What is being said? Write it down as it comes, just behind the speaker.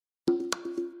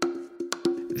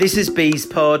This is Bees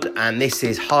Pod and this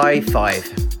is High Five.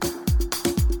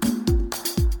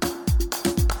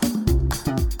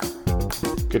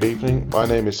 Good evening, my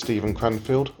name is Stephen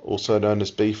Cranfield, also known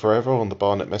as B Forever on the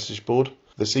Barnet message board.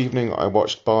 This evening I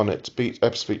watched Barnet beat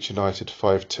Ebbsfleet United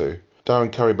 5-2.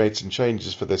 Darren Curry made some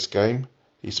changes for this game.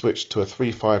 He switched to a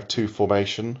 3-5-2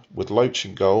 formation with Loach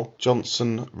in goal,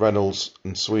 Johnson, Reynolds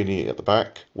and Sweeney at the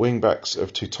back, wing-backs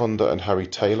of Tutonda and Harry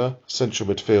Taylor, central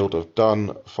midfield of Dunn,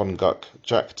 Fonguk,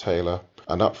 Jack Taylor,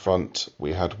 and up front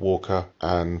we had Walker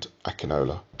and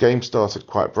Akinola. Game started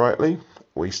quite brightly.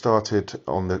 We started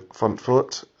on the front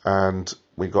foot and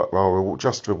we got our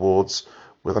just rewards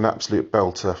with an absolute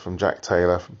belter from Jack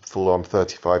Taylor from full on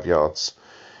 35 yards.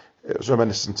 It was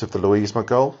reminiscent of the Louisma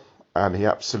goal, and he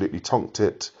absolutely tonked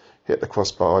it, hit the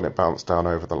crossbar and it bounced down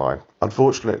over the line.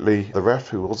 Unfortunately, the ref,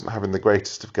 who wasn't having the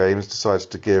greatest of games, decided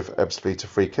to give Ebbsfleet a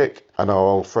free kick, and our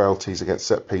old frailties against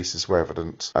set pieces were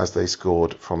evident as they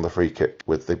scored from the free kick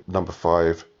with the number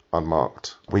 5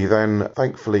 unmarked. We then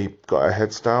thankfully got our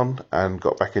heads down and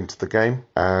got back into the game,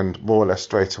 and more or less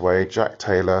straight away Jack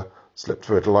Taylor slipped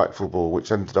through a delightful ball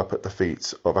which ended up at the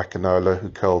feet of Akinola,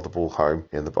 who curled the ball home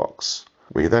in the box.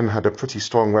 We then had a pretty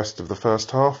strong rest of the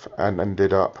first half and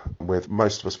ended up with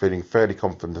most of us feeling fairly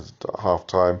confident at half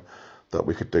time that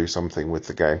we could do something with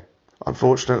the game.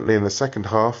 Unfortunately, in the second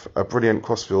half, a brilliant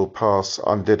crossfield pass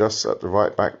undid us at the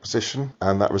right back position,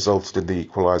 and that resulted in the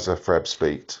equaliser for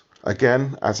Ebbsfleet.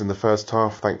 Again, as in the first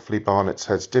half, thankfully Barnet's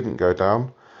heads didn't go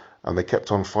down and they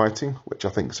kept on fighting, which I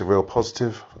think is a real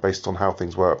positive based on how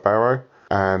things were at Barrow.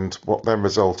 And what then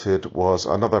resulted was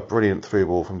another brilliant through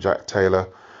ball from Jack Taylor,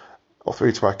 or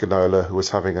through to Akinola, who was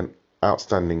having an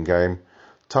outstanding game,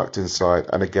 tucked inside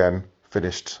and again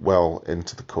finished well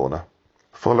into the corner.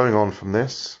 Following on from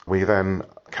this, we then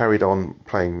carried on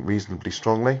playing reasonably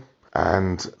strongly,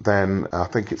 and then I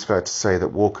think it's fair to say that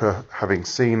Walker, having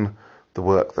seen the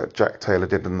work that Jack Taylor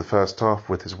did in the first half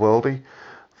with his worldie,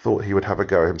 thought he would have a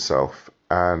go himself,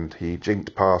 and he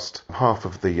jinked past half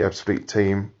of the Ebbsfleet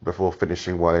team before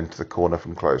finishing well into the corner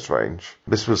from close range.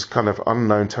 This was kind of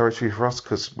unknown territory for us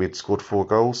because we'd scored 4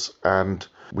 goals, and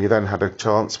we then had a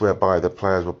chance whereby the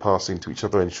players were passing to each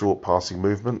other in short passing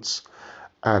movements,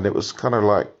 and it was kind of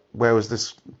like, where was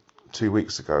this 2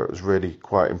 weeks ago? It was really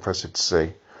quite impressive to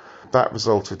see. That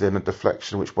resulted in a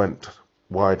deflection which went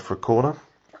wide for a corner,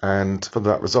 and from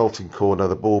that resulting corner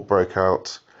the ball broke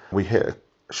out. We hit a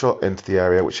shot into the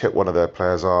area which hit one of their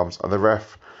players' arms, and the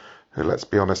ref, who, let's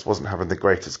be honest, wasn't having the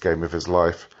greatest game of his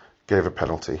life, gave a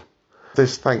penalty.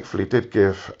 This thankfully did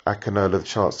give Akinola the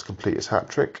chance to complete his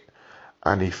hat-trick,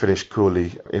 and he finished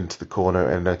coolly into the corner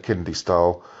in a Kindy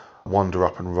style wander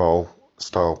up and roll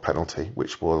style penalty,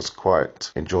 which was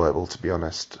quite enjoyable, to be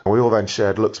honest. We all then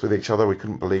shared looks with each other. We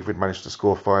couldn't believe we'd managed to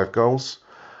score 5 goals.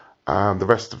 The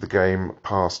rest of the game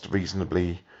passed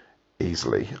reasonably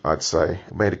easily, I'd say.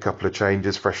 Made a couple of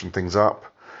changes, freshened things up,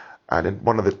 and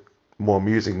one of the more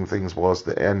amusing things was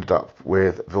that it ended up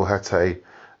with Vilhete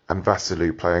and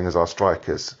Vasilou playing as our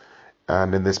strikers,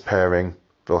 and in this pairing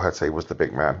Vilhete was the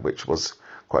big man, which was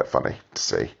quite funny to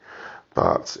see.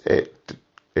 But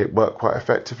it worked quite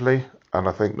effectively, and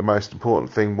I think the most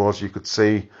important thing was you could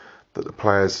see that the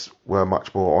players were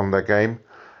much more on their game.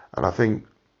 And I think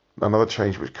another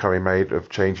change which Curry made of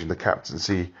changing the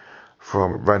captaincy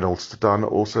from Reynolds to Dunn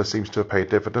also seems to have paid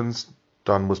dividends.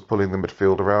 Dunn was pulling the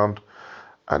midfield around,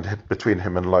 and between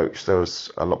him and Loach there was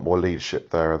a lot more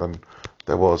leadership there than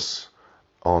there was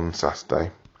on Saturday.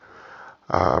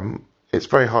 It's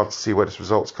very hard to see where this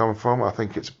result's come from. I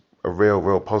think it's a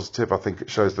real positive. I think it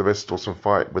shows there is still some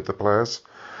fight with the players.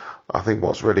 I think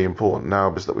what's really important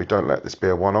now is that we don't let this be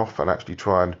a one-off and actually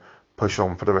try and push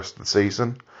on for the rest of the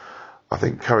season. I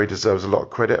think Curry deserves a lot of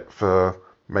credit for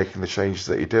making the changes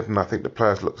that he did, and I think the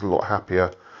players looked a lot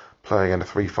happier playing in a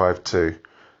 3-5-2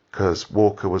 because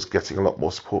Walker was getting a lot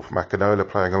more support from Akinola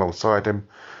playing alongside him,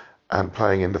 and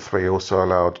playing in the 3 also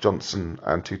allowed Johnson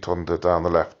and Tutonda down the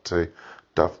left to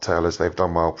dovetail as they've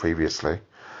done well previously.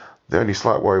 The only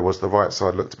slight worry was the right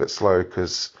side looked a bit slow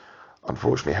because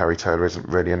unfortunately Harry Taylor isn't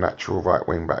really a natural right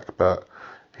wing back, but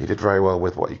he did very well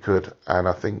with what he could, and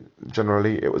I think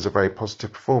generally it was a very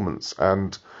positive performance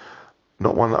and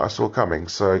not one that I saw coming.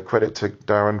 So credit to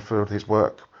Darren for his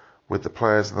work with the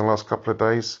players in the last couple of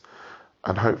days,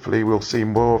 and hopefully we'll see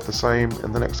more of the same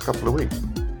in the next couple of weeks.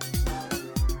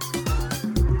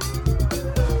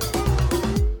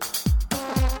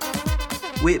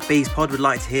 We at Bees Pod would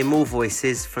like to hear more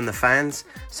voices from the fans,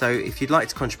 so if you'd like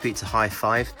to contribute to High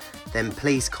Five, then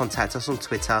please contact us on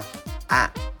Twitter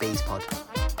 @BeesPod.